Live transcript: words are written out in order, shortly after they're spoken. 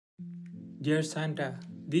Dear Santa,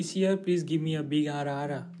 this year please give me a big ara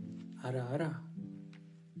ara. Ara ara.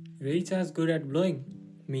 Reicha's good at blowing.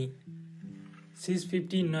 Me. She's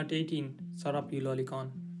 15, not 18. Shut up, you lolicon.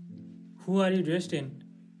 Who are you dressed in?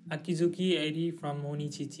 Akizuki Eri from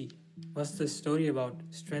Monichichi. What's the story about?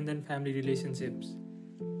 Strengthen family relationships.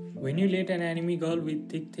 When you let an anime girl with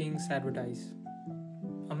thick things advertise.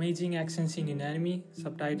 Amazing action scene in anime,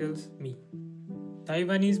 subtitles, me.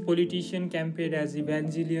 Taiwanese politician campaigned as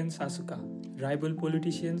Evangelion Sasuka. Rival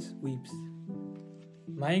politicians, weebs.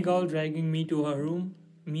 My girl dragging me to her room.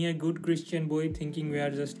 Me a good Christian boy thinking we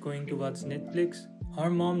are just going to watch Netflix.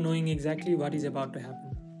 Her mom knowing exactly what is about to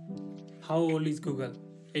happen. How old is Google?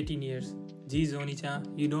 18 years. Geez,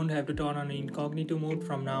 Oni-chan, you don't have to turn on incognito mode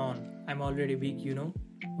from now on. I'm already big, you know.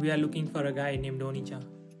 We are looking for a guy named Oni-chan.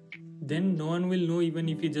 Then no one will know even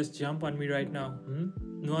if you just jump on me right now.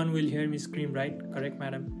 No one will hear me scream, right? Correct,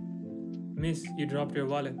 madam? Miss, you dropped your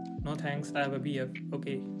wallet. No thanks, I have a BF.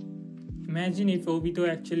 Okay. Imagine if Obito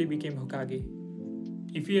actually became Hokage.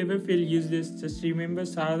 If you ever feel useless, just remember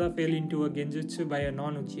Sarada fell into a genjutsu by a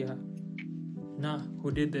non-Uchiha. Nah,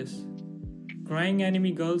 who did this? Crying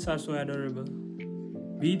anime girls are so adorable.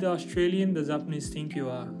 Be the Australian the Japanese think you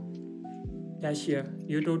are. Cashier,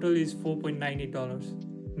 your total is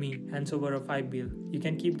 $4.98. Me, hands over a 5 bill. You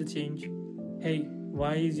can keep the change. Hey,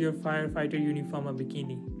 why is your firefighter uniform a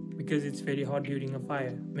bikini? Because it's very hot during a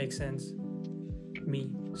fire. Makes sense.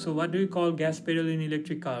 Me. So what do you call gas pedal in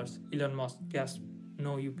electric cars? Elon Musk. Gas.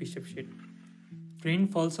 No, you piece of shit.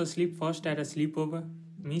 Friend falls asleep first at a sleepover.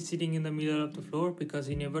 Me sitting in the middle of the floor because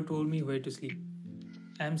he never told me where to sleep.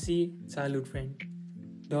 MC, childhood friend.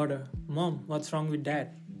 Daughter, Mom, what's wrong with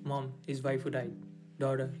dad? Mom, his wife who died.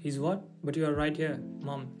 Daughter, his what? But you are right here.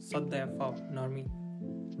 Mom, shut the F up, normie.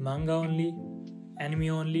 Manga only, anime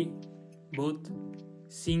only, both.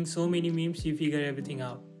 Seeing so many memes, you figure everything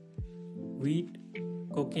out. Weed,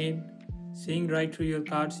 cocaine, seeing right through your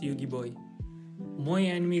cards, Yugi boy. Moi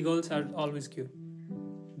anime girls are always cute.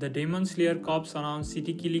 The Demon Slayer cops announced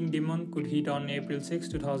city killing demon could hit on April 6,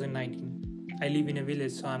 2019. I live in a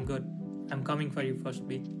village, so I'm good. I'm coming for you first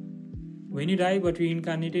bit. When you die but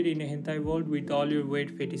reincarnated in a hentai world with all your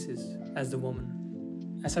weird fetishes as the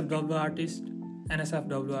woman. SFW artist and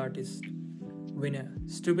SFW artist. Winner.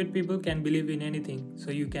 Stupid people can believe in anything, so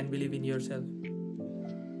you can believe in yourself.